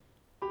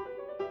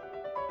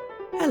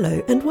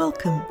Hello and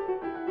welcome.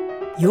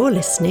 You're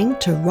listening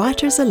to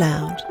Writers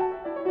Aloud,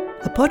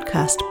 a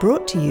podcast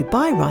brought to you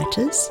by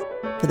writers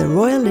for the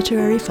Royal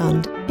Literary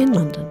Fund in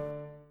London.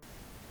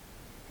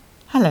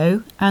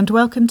 Hello and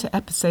welcome to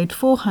episode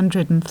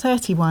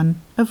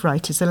 431 of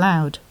Writers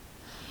Aloud.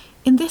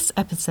 In this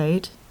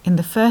episode, in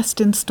the first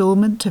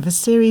instalment of a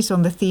series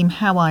on the theme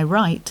How I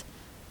Write,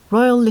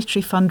 Royal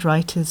Literary Fund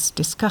writers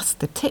discuss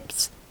the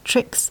tips,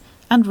 tricks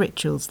and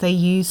rituals they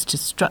use to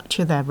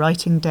structure their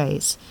writing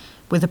days,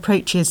 with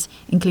approaches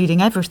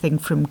including everything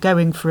from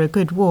going for a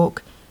good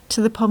walk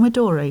to the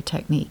Pomodoro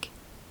technique.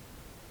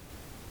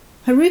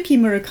 Haruki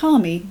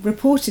Murakami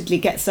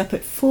reportedly gets up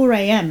at 4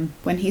 a.m.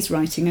 when he's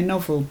writing a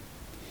novel.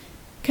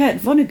 Kurt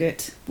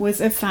Vonnegut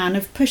was a fan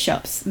of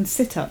push-ups and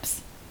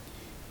sit-ups.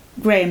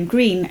 Graham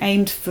Greene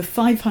aimed for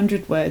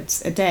 500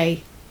 words a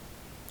day.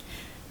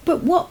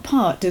 But what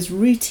part does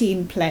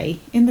routine play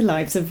in the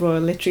lives of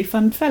Royal Literary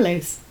Fund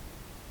Fellows?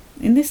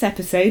 In this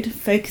episode,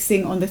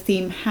 focusing on the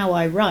theme How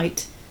I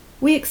Write,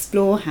 we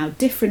explore how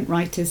different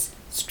writers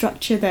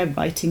structure their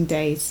writing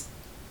days.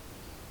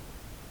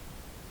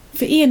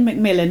 For Ian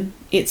Macmillan,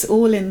 it's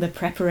all in the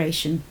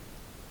preparation.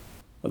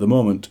 At the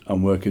moment,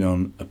 I'm working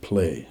on a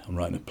play. I'm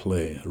writing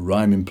a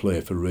rhyming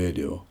play for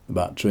radio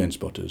about train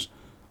spotters,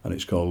 and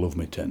it's called Love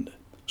Me Tender.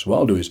 So what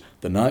I'll do is,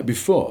 the night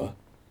before,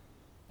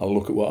 I'll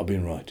look at what I've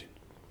been writing,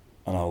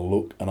 and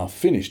I'll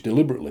finish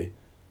deliberately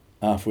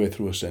halfway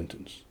through a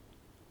sentence.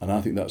 And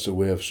I think that's a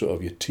way of sort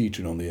of you're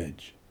teetering on the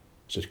edge.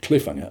 It's a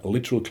cliffhanger, a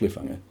literal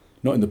cliffhanger,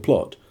 not in the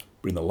plot,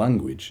 but in the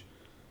language.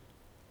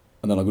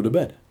 And then I'll go to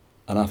bed.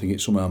 And I think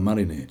it somehow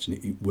marinates and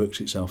it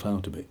works itself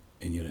out a bit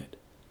in your head.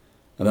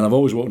 And then I've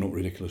always woken up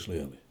ridiculously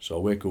early. So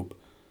I wake up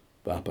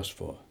about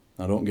 4:30.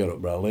 I don't get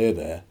up, but I lay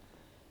there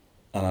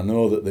and I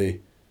know that the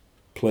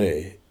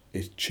play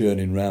is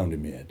churning round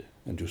in my head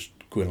and just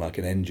going like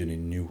an engine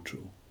in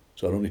neutral.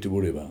 So I don't need to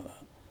worry about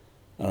that.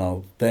 And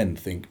I'll then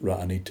think,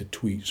 right, I need to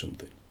tweet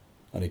something.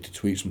 I need to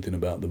tweet something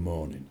about the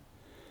morning.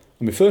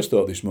 And my first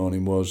thought this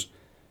morning was,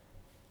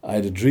 I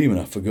had a dream and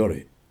I forgot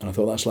it. And I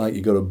thought that's like you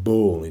got a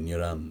bowl in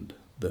your hand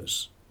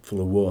that's full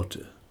of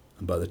water.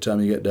 And by the time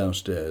you get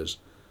downstairs,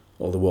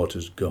 all the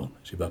water's gone.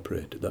 It's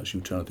evaporated. That's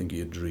you trying to think of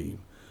your dream.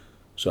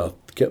 So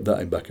I kept that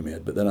in the back of my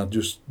head. But then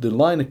the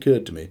line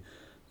occurred to me,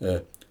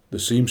 the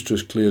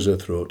seamstress clears her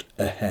throat,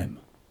 ahem.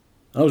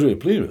 And I was really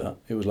pleased with that.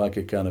 It was like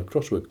a kind of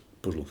crossword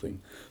puzzle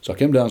thing. So I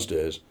came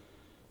downstairs,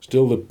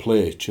 still the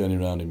play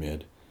churning around in my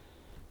head.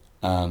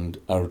 And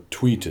I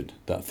tweeted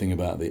that thing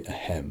about the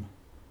ahem.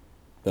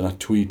 Then I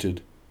tweeted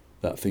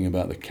that thing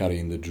about the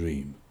carrying the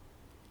dream.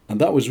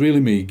 And that was really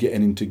me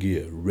getting into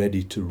gear,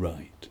 ready to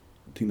write.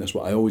 I think that's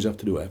what I always have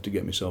to do. I have to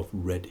get myself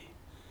ready.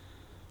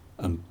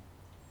 And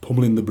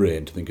pummeling the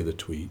brain to think of the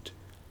tweet.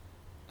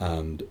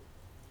 And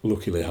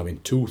luckily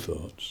having two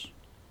thoughts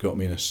got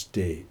me in a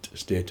state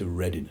of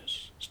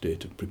readiness, a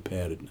state of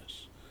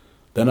preparedness.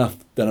 Then I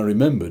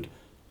remembered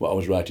what I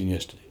was writing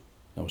yesterday.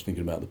 I was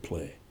thinking about the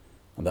play.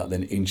 And that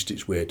then inched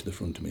its way to the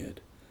front of my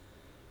head.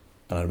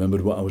 And I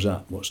remembered what I was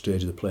at, what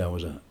stage of the play I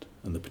was at,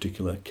 and the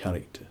particular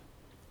character.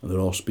 And they're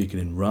all speaking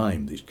in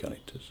rhyme, these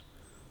characters.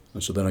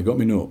 And so then I got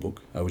my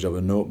notebook. I always have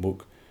a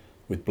notebook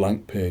with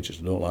blank pages.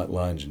 I don't like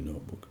lines in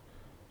notebook.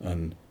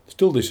 And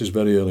still, this is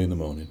very early in the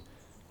morning.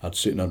 I'd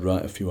sit and I'd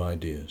write a few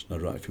ideas, and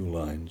I'd write a few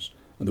lines.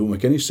 And they won't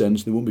make any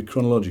sense, they won't be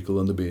chronological,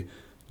 and there'd be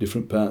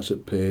different parts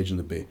of the page, and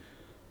they'd be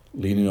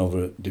leaning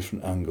over at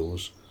different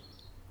angles,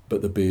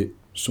 but there'd be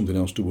something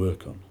else to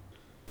work on.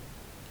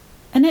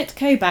 Annette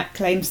Kobach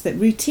claims that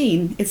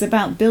routine is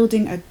about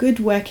building a good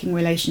working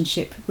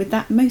relationship with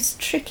that most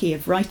tricky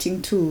of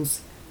writing tools,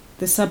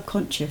 the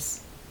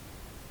subconscious.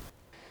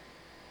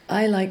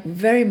 I like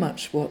very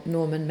much what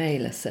Norman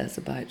Mailer says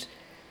about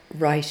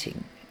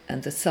writing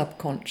and the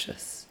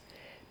subconscious,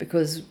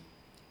 because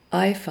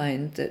I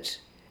find that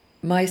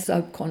my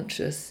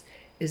subconscious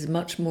is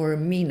much more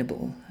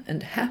amenable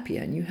and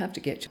happier, and you have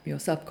to get your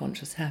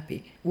subconscious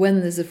happy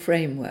when there's a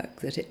framework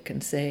that it can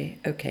say,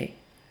 okay,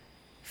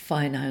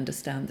 fine, I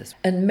understand this.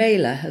 And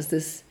Mailer has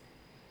this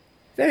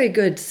very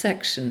good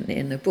section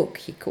in a book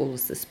he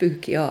calls The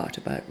Spooky Art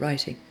about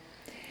writing.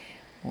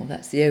 Well,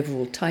 that's the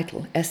overall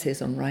title,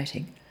 Essays on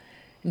Writing.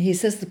 And he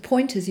says the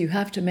point is you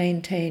have to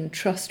maintain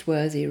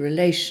trustworthy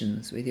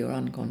relations with your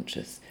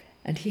unconscious.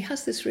 And he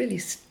has this really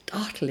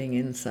startling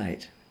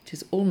insight, which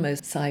is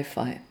almost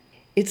sci-fi.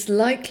 It's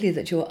likely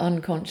that your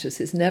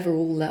unconscious is never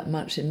all that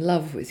much in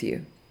love with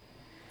you.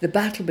 The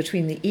battle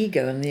between the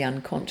ego and the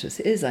unconscious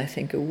is, I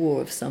think, a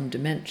war of some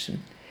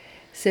dimension.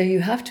 So you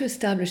have to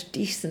establish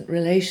decent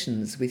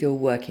relations with your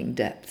working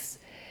depths.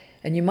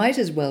 And you might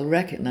as well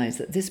recognize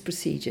that this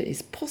procedure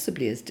is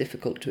possibly as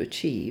difficult to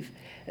achieve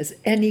as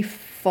any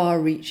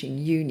far-reaching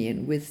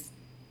union with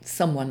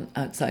someone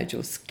outside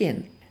your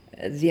skin.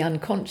 The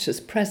unconscious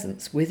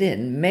presence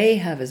within may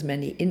have as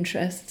many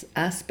interests,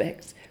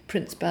 aspects,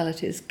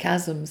 principalities,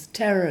 chasms,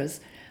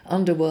 terrors,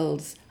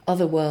 underworlds,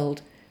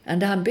 otherworld,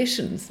 and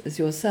ambitions as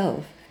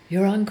yourself.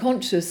 Your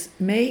unconscious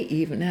may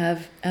even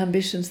have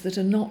ambitions that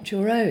are not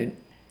your own.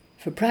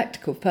 For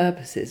practical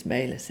purposes,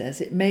 Mailer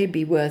says, it may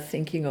be worth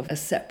thinking of a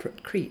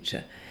separate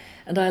creature.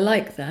 And I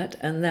like that,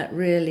 and that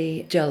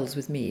really gels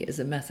with me as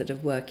a method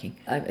of working.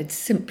 It's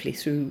simply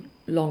through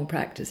long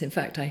practice. In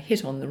fact, I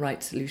hit on the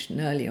right solution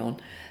early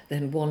on,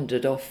 then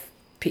wandered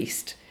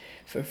off-piste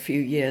for a few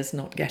years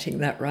not getting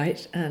that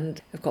right,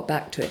 and I've got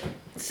back to it.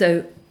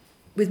 So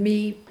with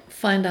me,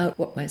 find out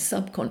what my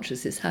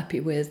subconscious is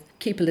happy with,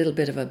 keep a little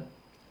bit of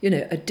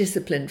a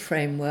disciplined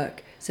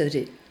framework so that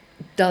it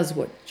does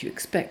what you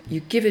expect.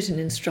 You give it an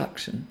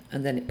instruction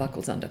and then it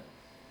buckles under.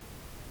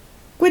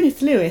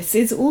 Gwyneth Lewis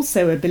is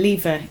also a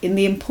believer in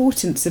the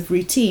importance of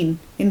routine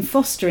in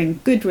fostering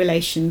good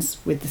relations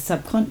with the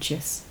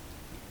subconscious.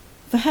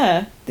 For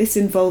her, this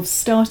involves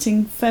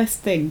starting first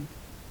thing.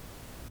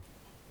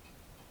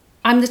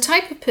 I'm the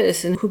type of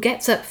person who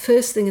gets up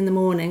first thing in the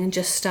morning and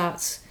just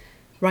starts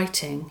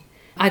writing.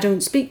 I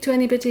don't speak to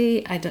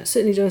anybody.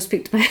 Certainly don't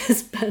speak to my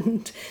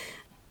husband.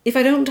 If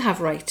I don't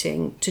have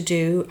writing to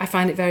do, I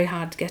find it very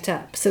hard to get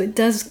up. So it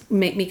does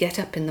make me get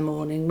up in the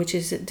morning, which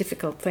is a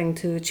difficult thing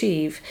to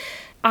achieve.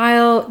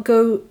 I'll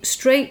go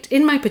straight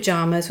in my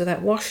pyjamas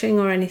without washing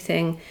or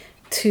anything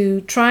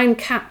to try and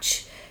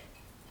catch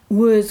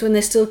words when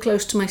they're still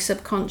close to my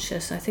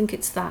subconscious. I think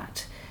it's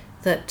that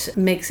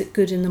makes it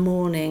good in the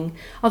morning.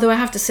 Although I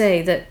have to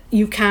say that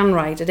you can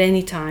write at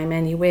any time,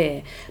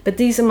 anywhere. But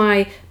these are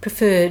my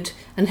preferred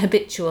and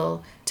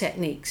habitual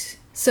techniques.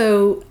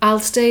 So I'll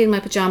stay in my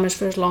pyjamas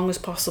for as long as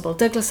possible.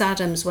 Douglas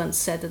Adams once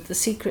said that the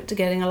secret to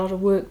getting a lot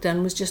of work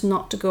done was just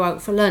not to go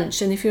out for lunch.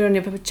 And if you're in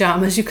your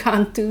pyjamas, you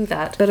can't do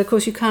that. But of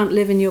course, you can't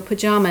live in your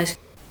pyjamas.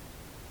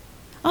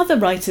 Other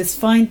writers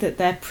find that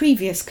their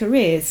previous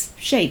careers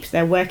shape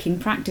their working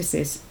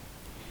practices.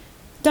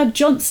 Doug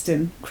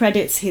Johnston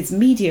credits his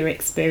media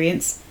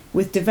experience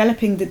with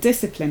developing the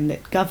discipline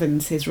that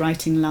governs his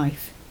writing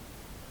life.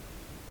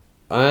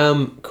 I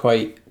am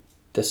quite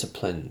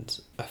disciplined.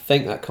 I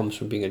think that comes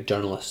from being a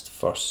journalist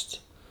first,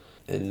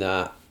 in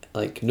that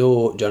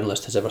no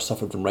journalist has ever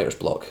suffered from writer's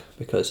block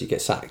because you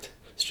get sacked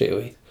straight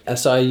away. And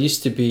so I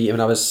used to be, I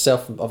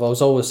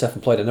was always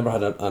self-employed. I never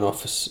had an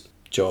office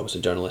job as a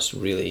journalist,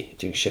 really,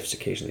 doing shifts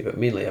occasionally, but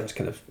mainly I was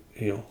kind of,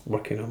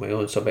 working on my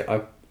own.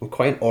 So I'm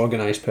quite an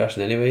organised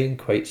person anyway, and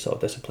quite sort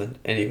of disciplined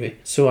anyway.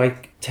 So I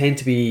tend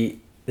to be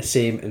the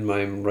same in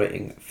my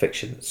writing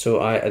fiction.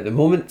 So at the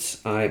moment,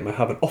 I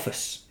have an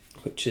office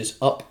which is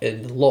up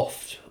in the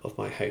loft of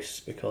my house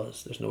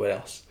because there's nowhere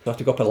else. So I have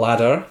to go up a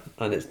ladder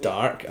and it's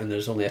dark and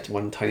there's only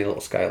one tiny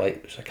little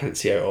skylight which I can't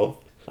see out of.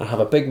 I have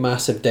a big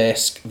massive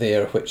desk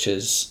there which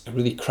is a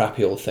really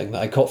crappy old thing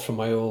that I got from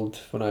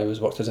when I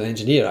worked as an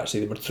engineer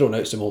actually. They were throwing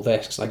out some old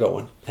desks and I got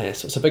one.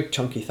 So it's a big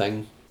chunky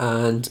thing,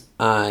 and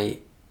I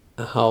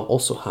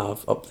also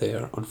have up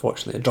there,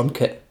 unfortunately, a drum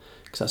kit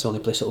because that's the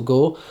only place it'll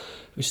go,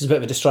 which is a bit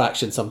of a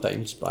distraction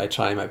sometimes, but I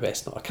try my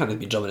best. I can't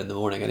really be drumming in the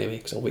morning anyway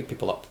because I'll wake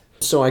people up.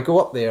 So I go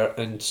up there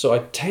and so I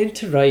tend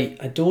to write.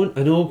 I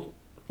know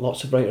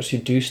lots of writers who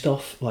do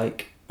stuff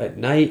like at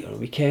night or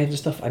weekends and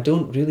stuff. I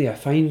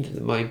find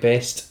that my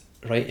best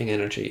writing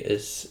energy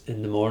is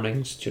in the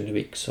mornings during the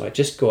week. So I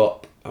just go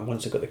up, and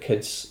once I've got the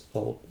kids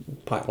all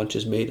packed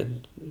lunches made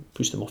and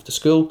push them off to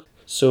school.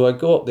 So I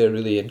go up there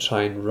really and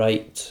try and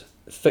write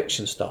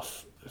fiction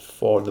stuff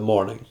for the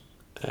morning.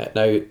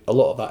 Now, a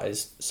lot of that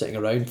is sitting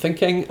around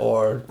thinking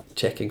or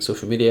checking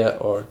social media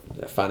or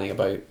fanning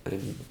about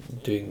and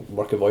doing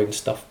work avoidance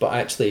stuff, but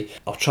actually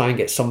I'll try and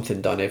get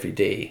something done every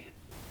day.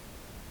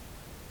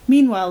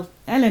 Meanwhile,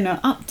 Eleanor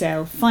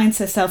Updale finds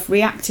herself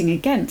reacting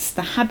against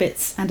the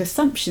habits and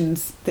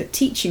assumptions that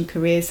teaching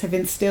careers have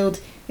instilled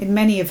in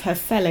many of her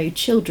fellow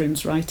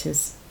children's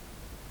writers.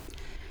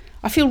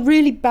 I feel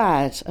really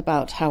bad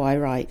about how I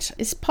write.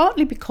 It's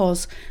partly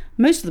because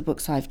most of the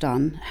books I've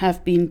done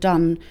have been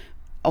done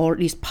or at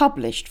least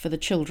published for the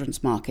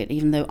children's market,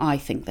 even though I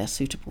think they're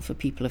suitable for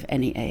people of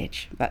any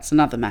age. That's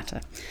another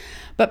matter.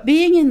 But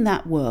being in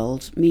that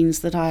world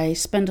means that I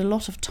spend a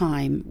lot of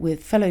time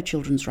with fellow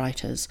children's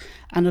writers,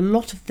 and a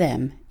lot of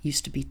them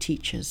used to be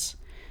teachers.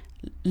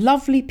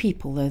 Lovely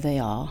people though they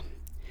are,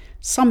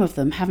 some of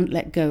them haven't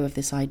let go of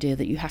this idea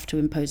that you have to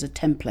impose a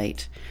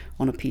template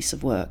on a piece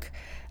of work.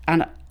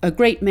 And a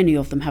great many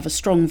of them have a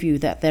strong view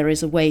that there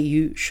is a way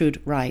you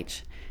should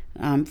write.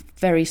 I'm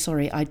very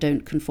sorry, I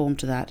don't conform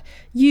to that.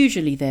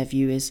 Usually their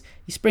view is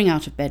you spring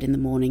out of bed in the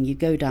morning, you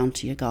go down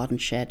to your garden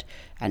shed,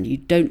 and you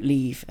don't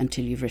leave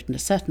until you've written a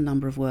certain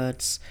number of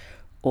words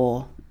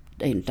or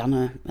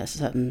done a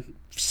certain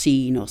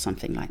scene or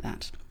something like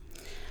that.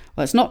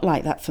 Well, it's not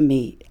like that for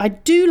me. I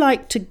do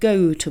like to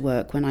go to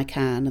work when I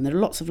can, and there are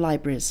lots of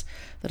libraries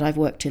that I've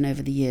worked in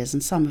over the years,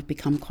 and some have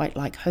become quite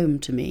like home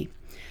to me.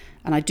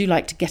 And I do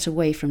like to get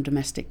away from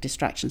domestic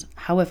distractions.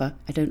 However,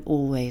 I don't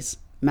always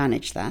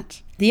manage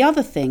that. The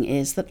other thing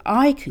is that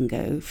I can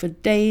go for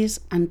days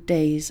and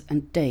days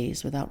and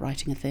days without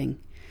writing a thing.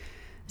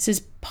 This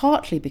is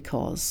partly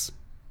because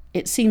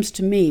it seems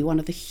to me one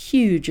of the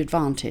huge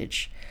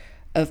advantage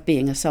of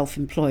being a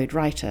self-employed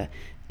writer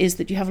is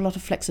that you have a lot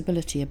of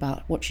flexibility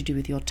about what you do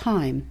with your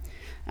time.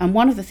 And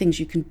one of the things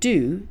you can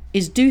do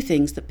is do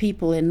things that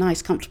people in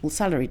nice, comfortable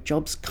salaried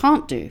jobs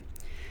can't do.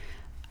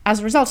 As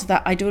a result of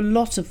that, I do a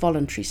lot of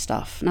voluntary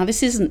stuff. Now,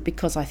 this isn't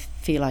because I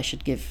feel I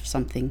should give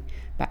something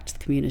back to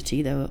the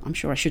community, though I'm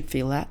sure I should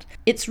feel that.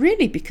 It's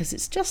really because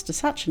it's just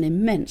such an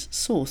immense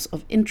source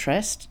of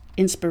interest,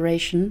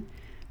 inspiration,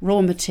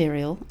 raw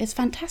material. It's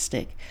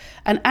fantastic.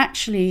 And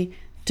actually,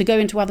 to go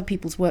into other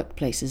people's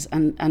workplaces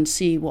and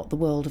see what the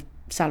world of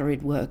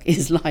salaried work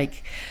is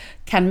like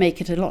can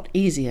make it a lot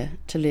easier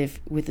to live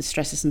with the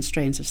stresses and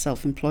strains of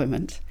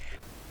self-employment.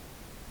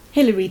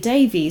 Hilary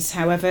Davies,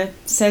 however,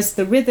 says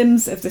the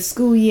rhythms of the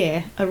school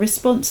year are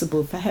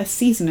responsible for her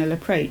seasonal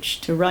approach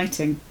to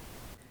writing.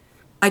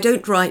 I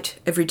don't write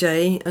every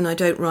day and I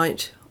don't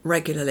write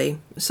regularly.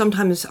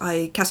 Sometimes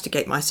I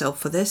castigate myself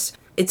for this.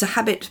 It's a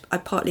habit I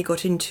partly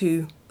got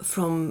into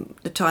from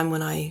the time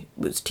when I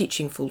was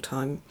teaching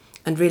full-time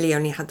and really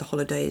only had the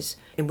holidays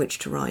in which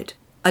to write.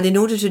 And in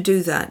order to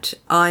do that,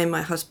 I and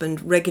my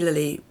husband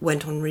regularly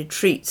went on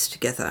retreats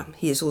together.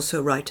 He is also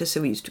a writer,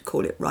 so we used to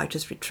call it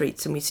writers'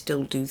 retreats, and we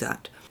still do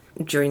that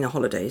during the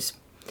holidays.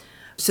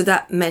 So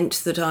that meant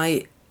that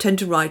I tend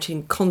to write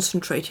in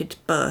concentrated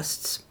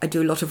bursts. I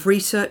do a lot of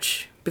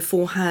research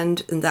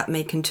beforehand, and that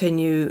may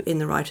continue in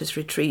the writers'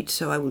 retreat,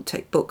 so I will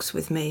take books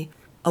with me.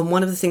 And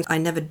one of the things I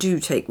never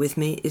do take with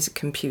me is a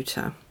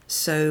computer.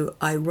 So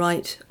I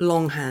write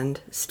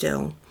longhand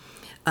still,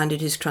 and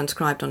it is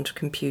transcribed onto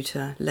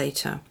computer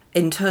later.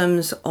 In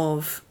terms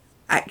of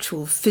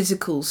actual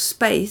physical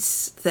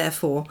space,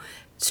 therefore,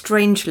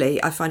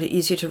 strangely, I find it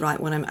easier to write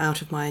when I'm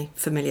out of my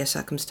familiar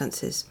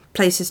circumstances.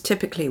 Places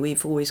typically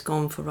we've always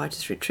gone for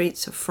writers'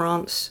 retreats are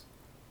France,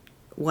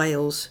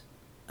 Wales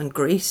and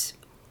Greece,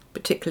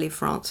 particularly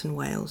France and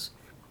Wales.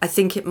 I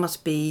think it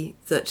must be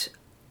that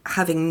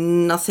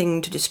having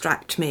nothing to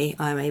distract me,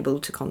 I'm able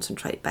to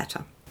concentrate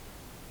better.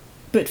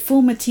 But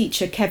former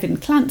teacher Kevin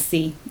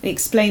Clancy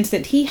explains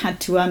that he had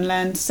to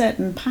unlearn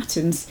certain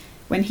patterns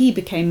when he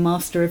became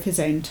master of his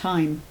own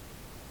time.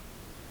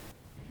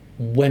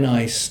 When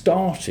I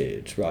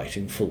started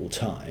writing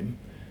full-time,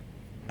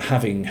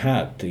 having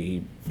had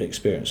the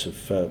experience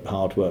of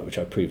hard work which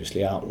I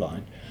previously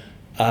outlined,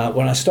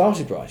 when I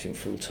started writing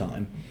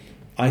full-time,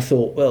 I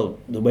thought, well,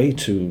 the way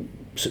to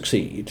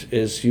succeed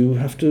is you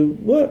have to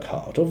work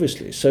hard,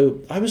 obviously. So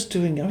I was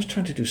trying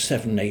to do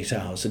 7-8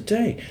 hours a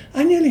day.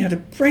 I nearly had a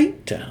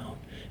breakdown.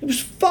 It was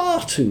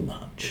far too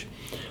much.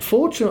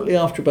 Fortunately,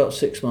 after about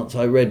 6 months,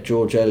 I read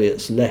George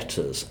Eliot's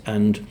letters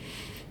and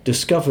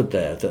discovered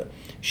there that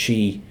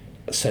she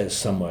says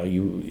somewhere,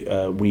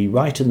 we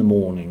write in the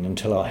morning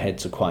until our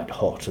heads are quite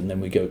hot and then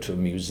we go to a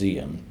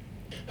museum.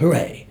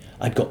 Hooray!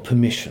 I'd got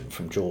permission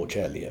from George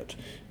Eliot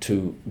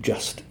to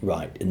just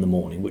write in the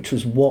morning, which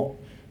was what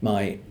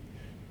my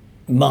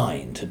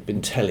mind had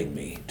been telling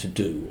me to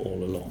do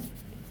all along.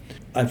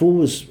 I've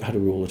always had a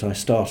rule that I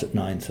start at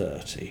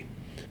 9:30,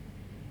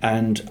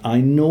 and I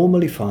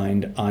normally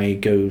find I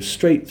go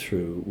straight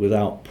through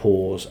without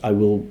pause. I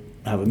will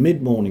have a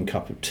mid-morning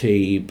cup of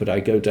tea, but I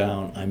go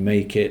down, I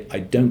make it, I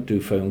don't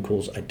do phone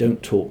calls, I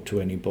don't talk to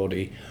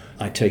anybody,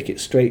 I take it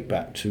straight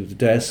back to the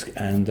desk,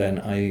 and then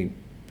I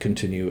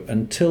continue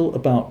until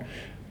about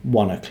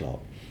 1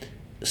 o'clock.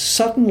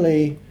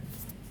 Suddenly,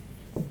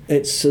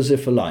 it's as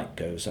if a light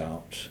goes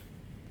out.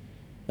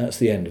 That's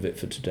the end of it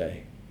for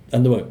today.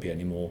 And there won't be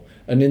any more.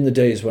 And in the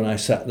days when I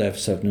sat there for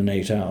 7 and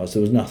 8 hours,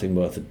 there was nothing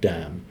worth a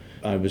damn.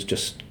 I was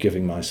just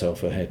giving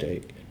myself a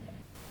headache.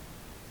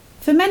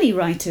 For many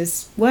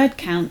writers, word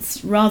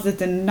counts rather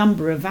than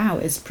number of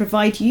hours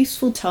provide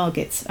useful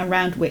targets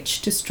around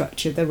which to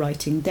structure the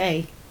writing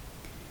day.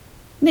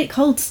 Nick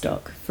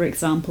Holdstock, for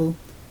example,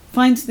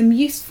 finds them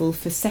useful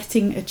for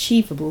setting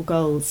achievable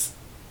goals.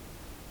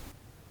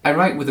 I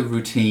write with a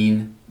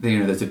routine.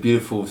 There's a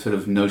beautiful sort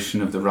of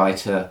notion of the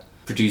writer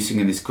producing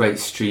in this great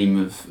stream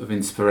of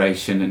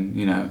inspiration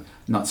and,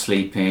 not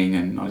sleeping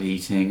and not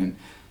eating and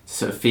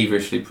sort of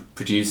feverishly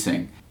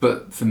producing.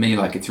 But for me,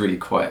 it's really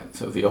quite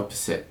sort of the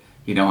opposite.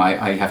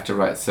 I have to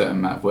write a certain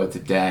amount of words a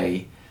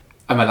day.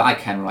 I mean, I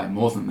can write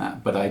more than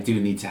that, but I do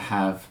need to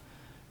have,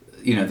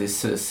 this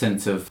sort of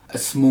sense of a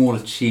small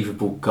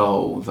achievable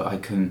goal that I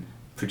can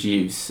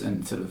produce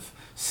and sort of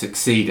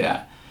succeed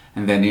at.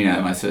 And then,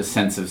 my sort of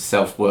sense of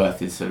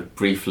self-worth is sort of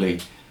briefly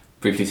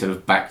sort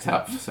of backed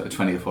up for sort of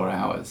 24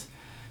 hours.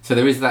 So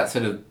there is that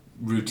sort of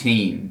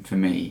routine for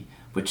me,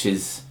 which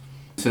is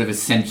sort of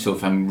essential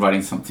if I'm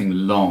writing something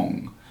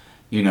long.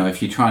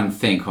 If you try and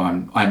think,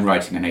 I'm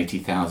writing an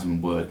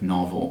 80,000 word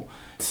novel,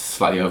 it's a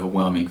slightly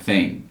overwhelming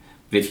thing.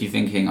 But if you're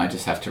thinking, I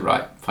just have to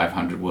write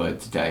 500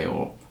 words a day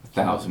or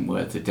 1,000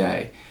 words a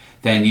day,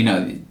 then,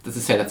 as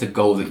I say, that's a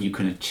goal that you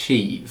can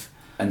achieve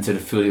and sort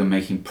of feel you're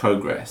making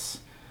progress.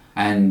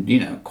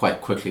 And,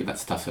 quite quickly that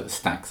stuff sort of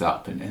stacks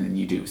up and then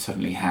you do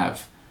suddenly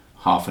have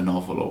half a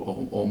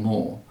novel or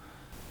more.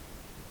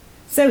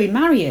 Zoe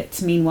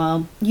Marriott,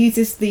 meanwhile,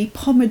 uses the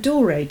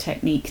Pomodoro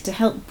technique to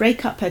help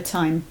break up her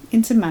time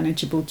into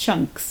manageable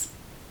chunks.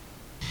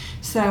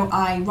 So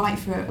I write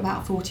for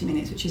about 40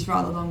 minutes, which is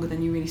rather longer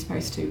than you're really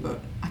supposed to,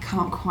 but I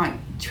can't quite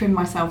trim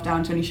myself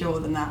down to any shorter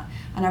than that.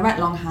 And I write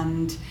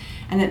longhand,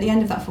 and at the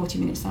end of that 40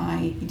 minutes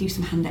I do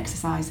some hand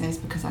exercises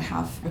because I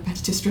have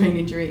repetitive strain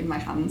injury in my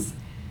hands.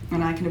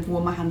 and I kind of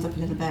warm my hands up a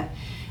little bit,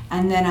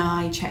 and then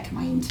I check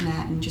my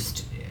internet and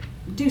just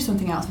do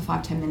something else for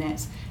 5-10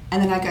 minutes,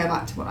 and then I go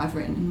back to what I've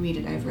written and read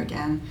it over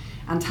again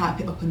and type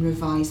it up and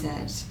revise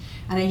it.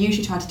 And I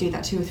usually try to do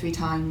that 2 or 3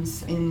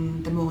 times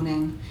in the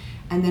morning.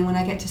 And then when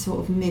I get to sort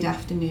of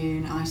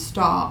mid-afternoon, I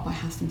start by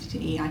having something to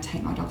eat. I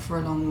take my dog for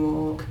a long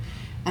walk,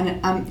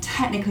 and I'm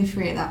technically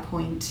free at that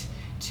point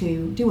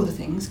to do other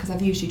things, because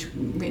I've usually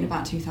written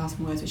about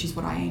 2,000 words, which is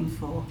what I aim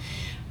for.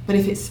 But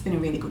if it's been a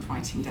really good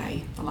writing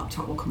day, the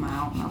laptop will come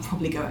out and I'll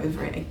probably go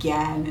over it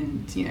again,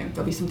 and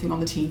there'll be something on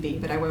the TV,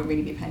 but I won't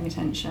really be paying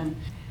attention.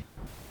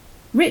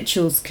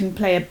 Rituals can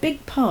play a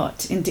big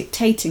part in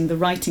dictating the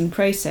writing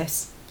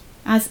process,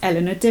 as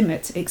Eleanor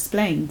Dimmitt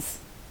explains.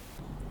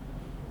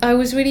 I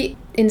was really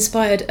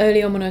inspired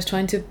early on when I was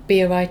trying to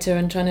be a writer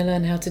and trying to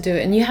learn how to do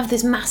it. And you have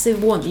this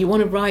massive want. You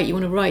want to write, you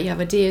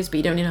have ideas, but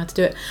you don't know how to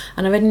do it.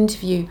 And I read an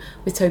interview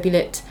with Toby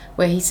Litt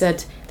where he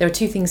said there are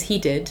 2 things he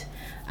did.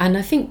 And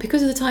I think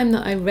because of the time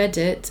that I read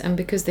it, and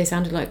because they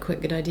sounded like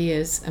quick, good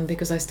ideas, and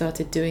because I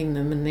started doing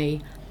them and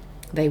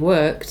they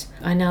worked,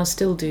 I now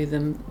still do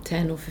them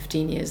 10 or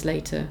 15 years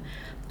later.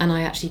 And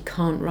I actually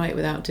can't write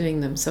without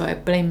doing them. So I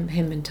blame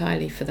him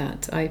entirely for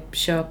that. I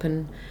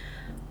sharpen.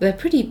 They're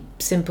pretty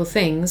simple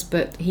things,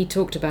 but he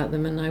talked about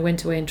them and I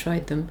went away and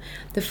tried them.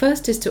 The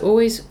first is to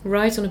always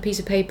write on a piece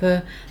of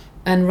paper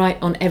and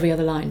write on every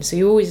other line. So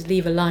you always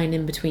leave a line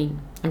in between.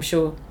 I'm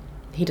sure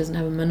he doesn't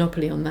have a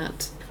monopoly on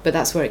that, but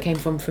that's where it came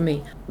from for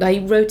me. I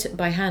wrote it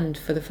by hand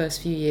for the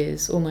first few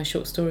years. All my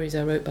short stories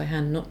I wrote by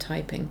hand, not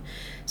typing.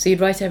 So you'd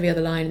write every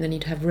other line and then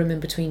you'd have room in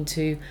between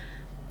to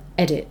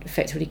edit,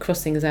 effectively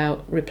cross things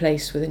out,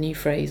 replace with a new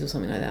phrase or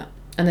something like that.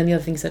 And then the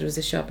other thing he said was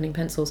the sharpening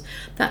pencils.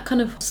 That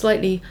kind of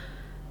slightly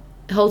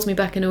holds me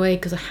back in a way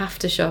because I have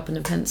to sharpen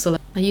a pencil.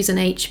 I use an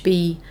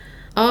HB,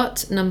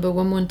 Art number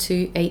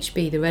 112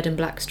 HB, the red and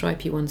black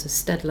stripy ones, a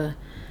Stedler.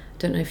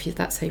 Don't know if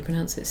that's how you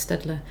pronounce it,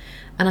 Stedler.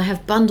 And I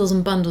have bundles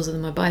and bundles of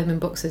them. I buy them in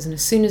boxes, and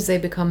as soon as they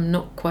become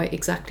not quite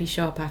exactly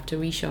sharp, I have to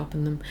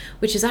resharpen them,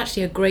 which is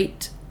actually a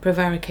great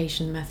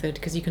prevarication method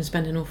because you can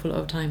spend an awful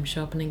lot of time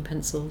sharpening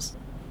pencils.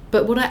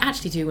 But what I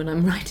actually do when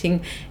I'm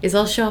writing is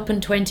I'll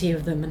sharpen 20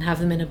 of them and have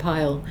them in a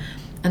pile.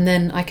 And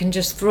then I can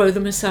just throw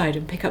them aside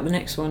and pick up the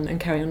next one and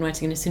carry on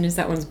writing. And as soon as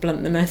that one's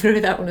blunt, then I throw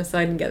that one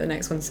aside and get the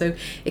next one. So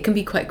it can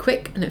be quite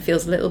quick, and it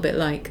feels a little bit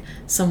like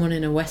someone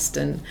in a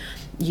Western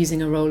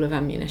using a roll of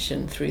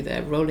ammunition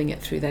rolling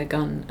it through their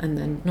gun, and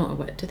then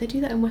do they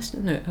do that in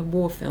Western? No, a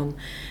war film.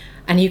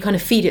 And you kind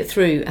of feed it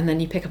through, and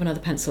then you pick up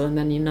another pencil, and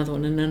then another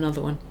one and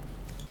another one.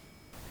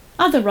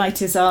 Other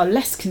writers are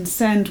less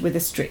concerned with a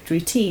strict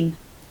routine.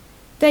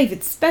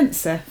 David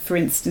Spencer, for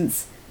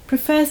instance,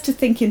 prefers to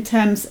think in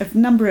terms of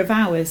number of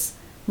hours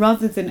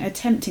rather than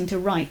attempting to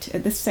write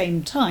at the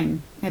same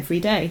time every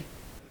day.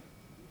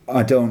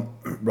 I don't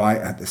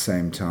write at the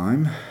same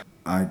time.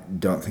 I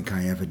don't think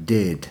I ever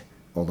did,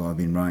 although I've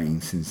been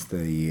writing since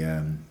the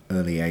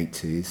early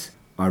 80s.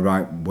 I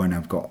write when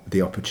I've got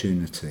the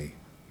opportunity.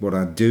 What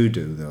I do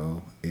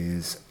though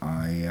is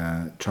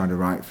I try to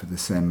write for the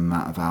same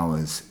amount of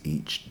hours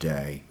each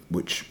day,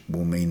 which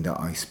will mean that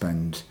I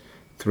spend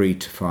 3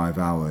 to 5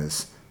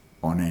 hours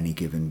on any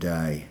given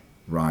day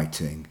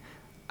writing.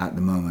 At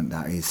the moment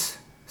that is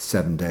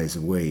 7 days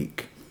a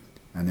week,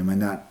 and then when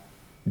that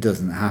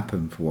doesn't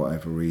happen for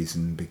whatever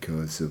reason,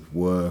 because of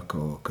work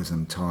or because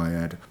I'm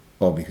tired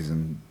or because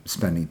I'm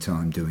spending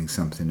time doing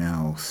something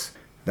else,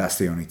 that's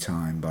the only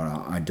time. But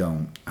I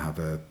don't have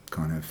a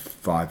kind of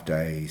 5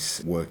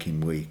 days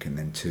working week and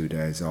then 2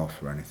 days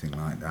off or anything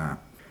like that.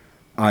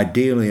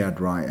 Ideally I'd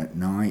write at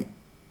night.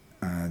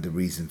 The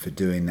reason for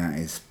doing that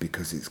is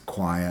because it's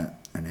quiet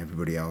and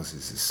everybody else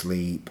is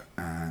asleep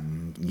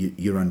and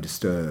you're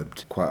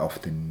undisturbed. Quite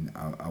often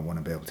I want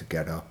to be able to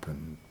get up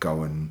and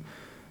go and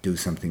do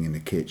something in the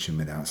kitchen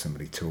without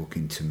somebody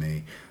talking to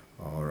me,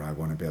 or I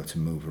want to be able to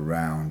move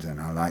around, and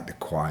I like the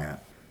quiet.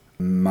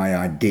 My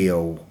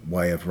ideal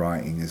way of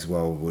writing as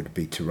well would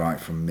be to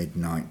write from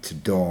midnight to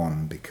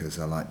dawn, because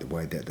I like the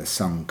way that the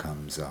sun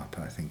comes up.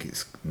 I think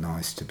it's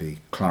nice to be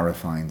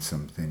clarifying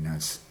something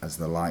as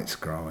the light's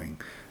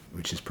growing,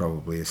 which is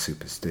probably a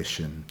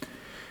superstition,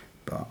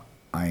 but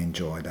I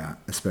enjoy that,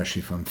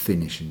 especially if I'm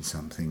finishing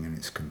something and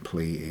it's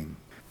completing.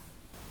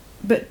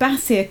 But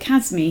Basir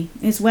Kazmi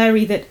is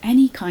wary that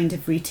any kind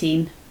of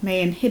routine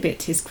may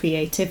inhibit his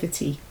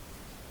creativity.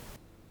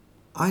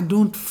 I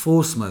don't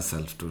force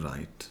myself to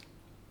write.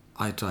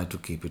 I try to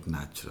keep it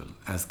natural.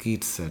 As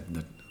Keats said,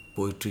 that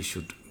poetry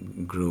should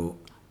grow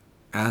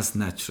as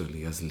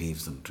naturally as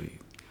leaves on trees.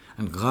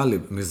 And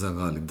Mirza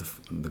Ghalib,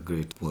 the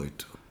great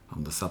poet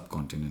from the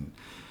subcontinent,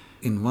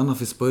 in one of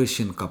his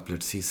Persian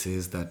couplets he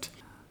says that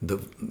the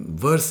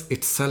verse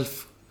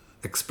itself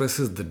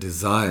expresses the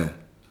desire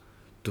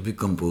to be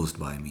composed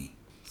by me.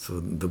 So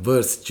the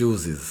verse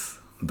chooses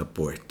the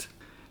poet.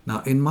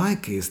 Now in my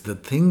case, the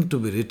thing to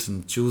be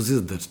written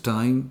chooses the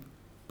time,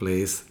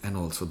 place, and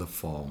also the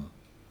form.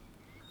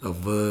 A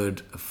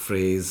word, a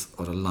phrase,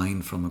 or a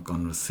line from a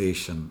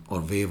conversation or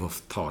wave of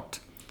thought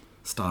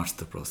starts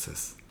the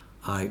process.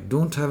 I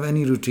don't have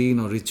any routine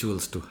or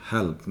rituals to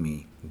help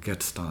me.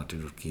 get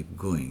started or keep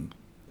going.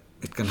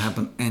 It can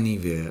happen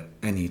anywhere,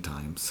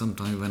 anytime.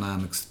 Sometimes when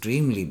I'm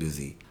extremely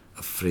busy,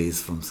 a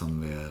phrase from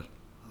somewhere,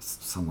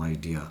 some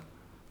idea,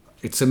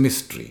 it's a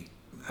mystery.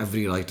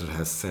 Every writer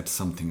has said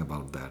something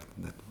about that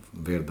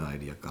where the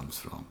idea comes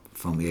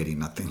from airy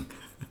nothing.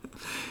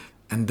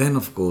 And then,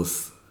 of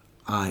course,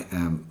 I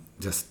am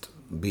just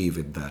be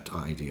with that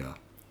idea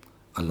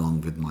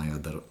along with my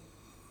other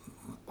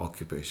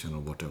occupation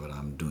or whatever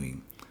I'm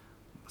doing.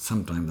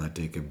 Sometimes I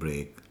take a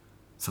break.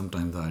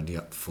 Sometimes the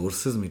idea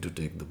forces me to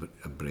take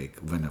a break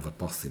whenever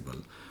possible,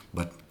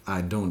 but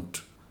I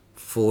don't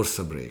force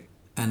a break.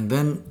 And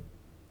then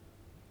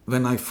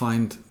when I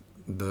find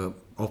the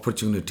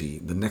opportunity,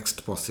 the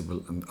next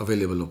possible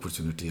available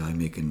opportunity, I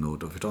make a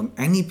note of it on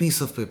any piece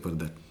of paper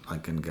that I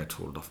can get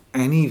hold of.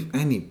 Any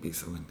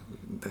piece.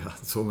 There are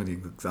so many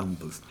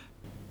examples.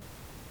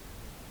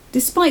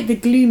 Despite the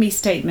gloomy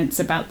statements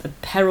about the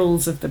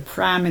perils of the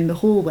pram in the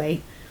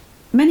hallway,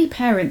 many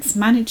parents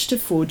manage to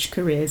forge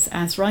careers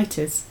as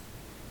writers.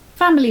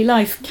 Family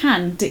life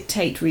can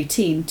dictate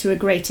routine to a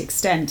great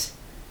extent.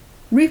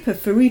 Rupa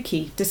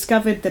Faruqi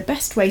discovered the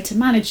best way to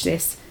manage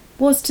this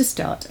was to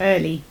start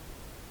early.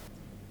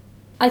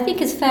 I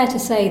think it's fair to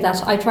say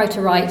that I try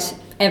to write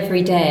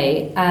every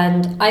day,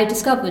 and I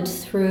discovered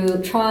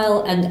through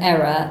trial and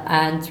error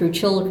and through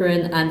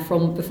children and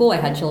from before I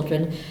had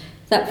children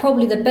that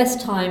probably the best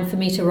time for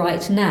me to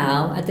write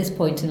now at this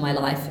point in my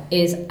life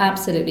is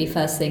absolutely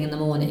first thing in the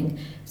morning.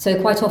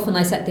 So quite often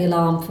I set the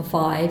alarm for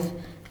 5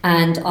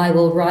 and I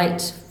will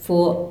write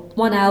for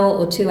 1 hour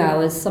or 2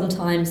 hours.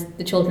 Sometimes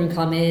the children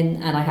come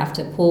in and I have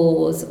to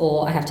pause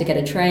or I have to get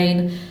a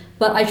train,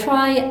 but I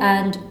try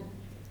and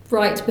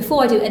write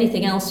before I do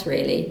anything else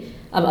really,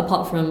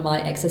 apart from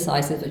my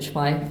exercises, which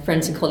my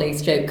friends and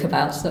colleagues joke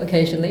about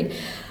occasionally.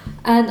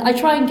 And I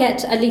try and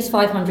get at least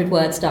 500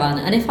 words done.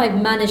 And if I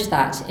manage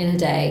that in a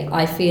day,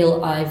 I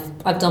feel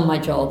I've done my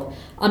job.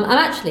 I'm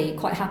actually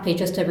quite happy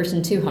just to have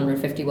written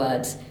 250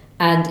 words.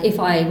 And if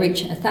I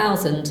reach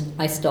 1,000,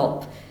 I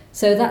stop.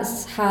 So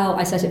that's how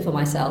I set it for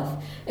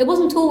myself. It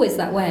wasn't always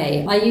that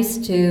way. I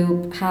used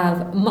to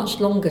have much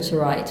longer to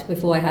write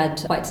before I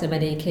had quite so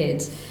many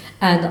kids.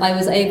 And I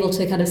was able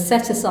to kind of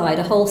set aside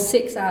a whole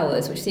 6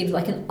 hours, which seems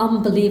like an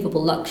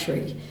unbelievable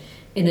luxury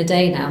in a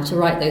day now, to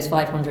write those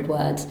 500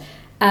 words.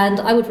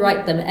 And I would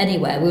write them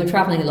anywhere. We were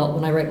travelling a lot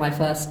when I wrote my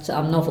first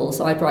novel,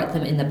 so I'd write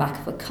them in the back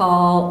of a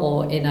car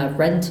or in a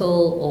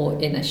rental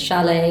or in a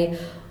chalet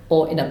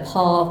or in a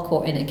park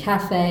or in a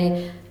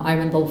cafe. I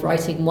remember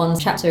writing one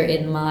chapter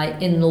in my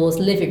in-laws'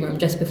 living room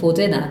just before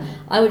dinner.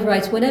 I would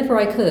write whenever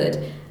I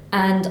could,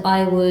 and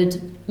I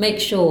would make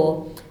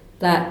sure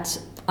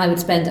that I would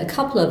spend a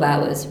couple of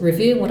hours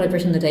reviewing what I'd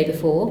written the day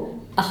before,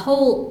 a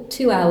whole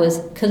 2 hours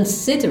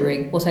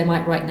considering what I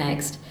might write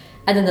next,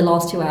 and then the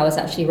last 2 hours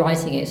actually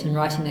writing it and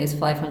writing those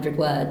 500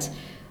 words,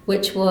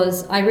 which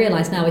was, I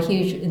realise now, a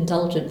huge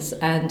indulgence,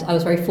 and I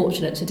was very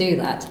fortunate to do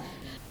that.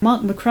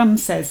 Mark McCrum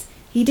says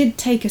he did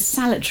take a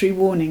salutary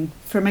warning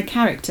from a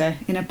character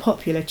in a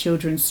popular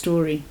children's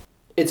story.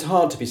 It's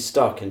hard to be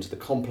stuck into the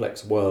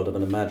complex world of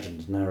an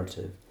imagined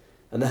narrative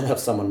and then have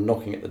someone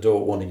knocking at the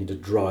door wanting you to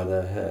dry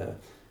their hair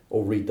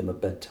or read them a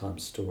bedtime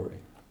story.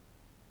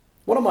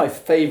 One of my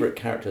favourite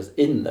characters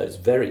in those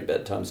very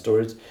bedtime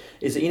stories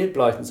is Enid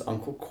Blyton's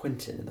Uncle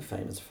Quentin in The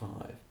Famous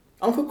Five.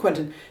 Uncle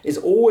Quentin is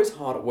always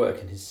hard at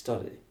work in his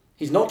study.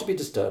 He's not to be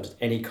disturbed at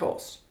any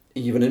cost,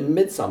 even in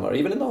midsummer,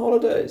 even in the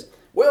holidays.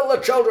 "Will the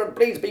children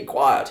please be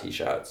quiet?" he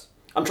shouts.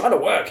 "I'm trying to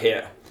work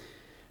here."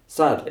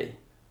 Sadly,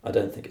 I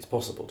don't think it's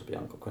possible to be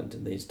Uncle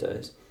Quentin these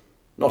days.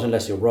 Not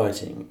unless your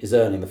writing is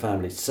earning the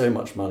family so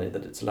much money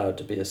that it's allowed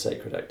to be a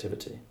sacred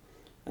activity.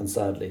 And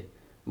sadly,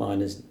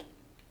 mine isn't.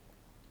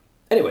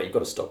 Anyway, you've got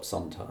to stop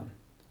sometime.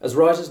 As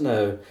writers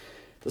know,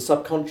 the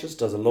subconscious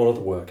does a lot of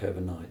the work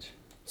overnight,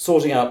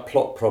 sorting out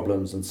plot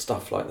problems and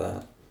stuff like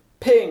that.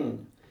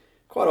 Ping!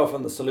 Quite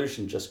often the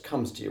solution just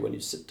comes to you when you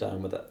sit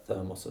down with that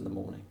thermos in the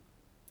morning.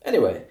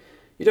 Anyway,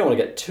 you don't want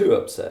to get too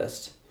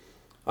obsessed.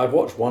 I've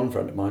watched one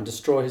friend of mine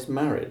destroy his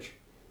marriage,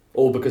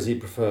 all because he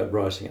preferred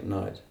writing at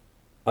night.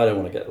 I don't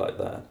want to get like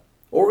that.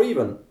 Or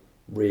even,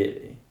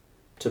 really,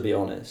 to be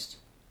honest,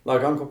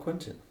 like Uncle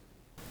Quentin.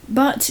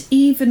 But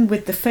even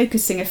with the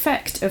focusing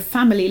effect of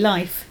family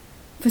life,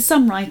 for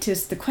some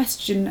writers the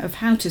question of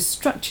how to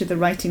structure the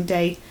writing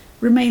day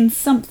remains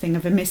something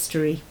of a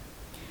mystery.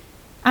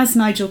 As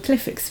Nigel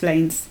Cliff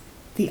explains,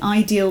 the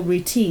ideal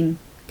routine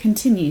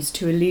continues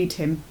to elude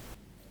him.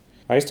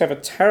 I used to have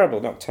a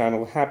terrible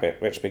nocturnal habit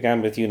which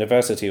began with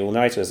university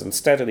all-nighters and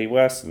steadily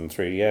worsened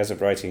through years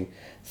of writing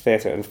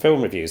theatre and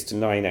film reviews to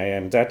 9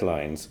 a.m.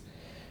 deadlines.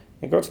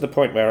 It got to the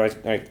point where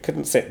I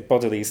couldn't sit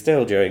bodily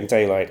still during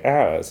daylight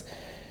hours.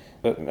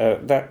 But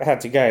that had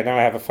to go. Now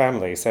I have a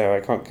family, so I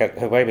can't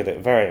get away with it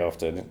very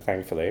often,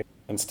 thankfully.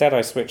 Instead,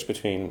 I switch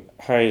between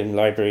home,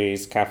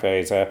 libraries,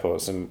 cafes,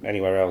 airports, and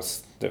anywhere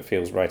else that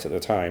feels right at the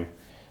time.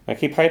 I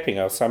keep hoping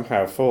I'll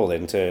somehow fall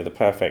into the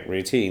perfect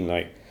routine,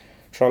 like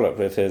Trollope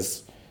with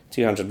his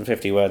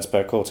 250 words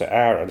per quarter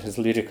hour and his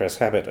ludicrous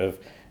habit of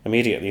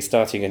immediately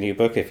starting a new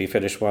book if you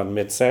finish one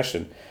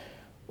mid-session.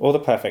 or the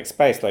perfect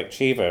space like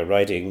Cheever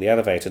riding the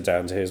elevator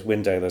down to his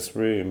windowless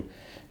room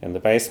in the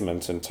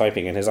basement and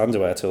typing in his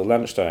underwear till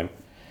lunchtime.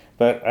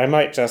 But I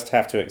might just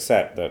have to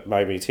accept that my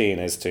routine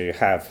is to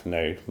have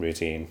no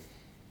routine.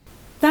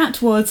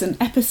 That was an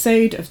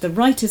episode of the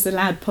Writers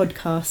Aloud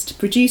podcast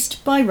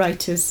produced by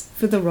writers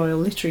for the Royal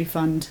Literary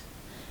Fund.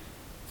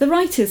 The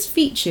writers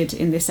featured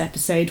in this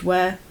episode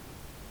were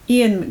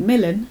Ian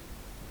Macmillan,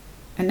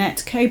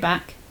 Annette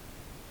Kobach,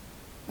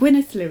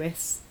 Gwyneth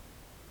Lewis,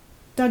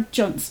 Doug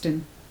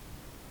Johnston,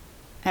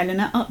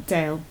 Eleanor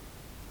Updale,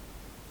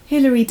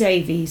 Hilary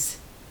Davies,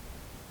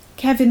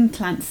 Kevin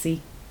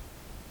Clancy,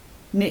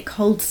 Nick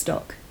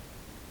Holdstock,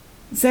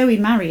 Zoe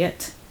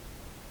Marriott,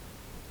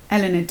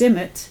 Eleanor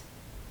Dimmock,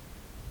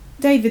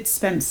 David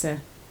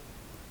Spencer,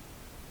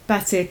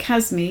 Batir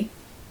Kazmi,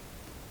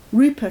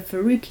 Rupa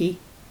Faruqi,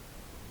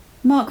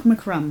 Mark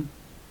McCrum,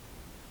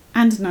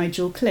 and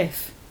Nigel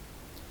Cliff.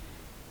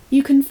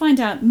 You can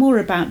find out more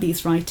about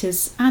these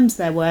writers and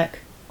their work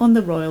on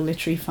the Royal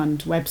Literary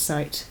Fund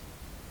website.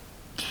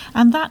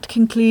 And that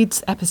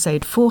concludes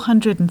episode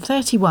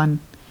 431,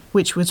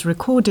 which was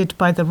recorded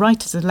by the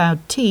Writers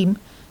Aloud team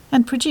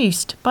and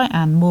produced by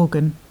Anne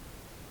Morgan.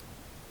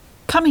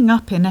 Coming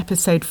up in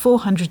episode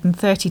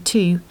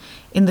 432,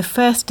 in the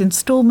first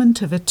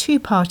instalment of a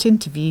two-part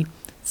interview,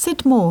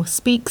 Sid Moore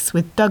speaks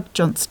with Doug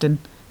Johnston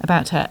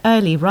about her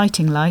early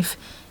writing life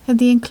and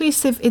the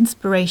inclusive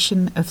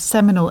inspiration of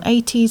seminal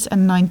 80s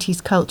and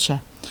 90s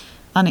culture,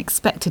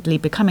 unexpectedly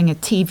becoming a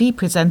TV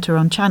presenter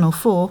on Channel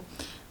 4,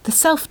 the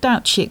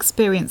self-doubt she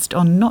experienced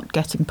on not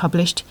getting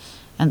published,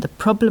 and the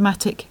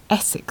problematic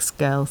Essex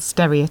girl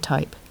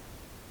stereotype.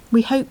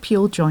 We hope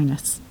you'll join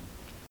us.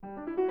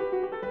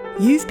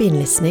 You've been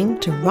listening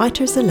to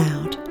Writers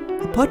Aloud,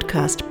 a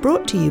podcast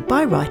brought to you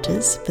by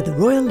writers for the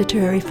Royal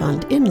Literary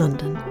Fund in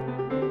London.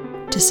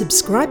 To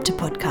subscribe to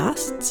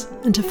podcasts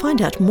and to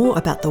find out more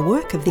about the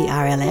work of the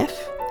RLF,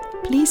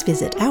 please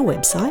visit our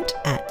website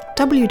at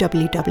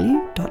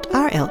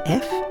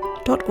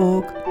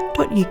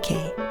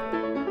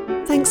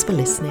www.rlf.org.uk. Thanks for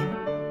listening.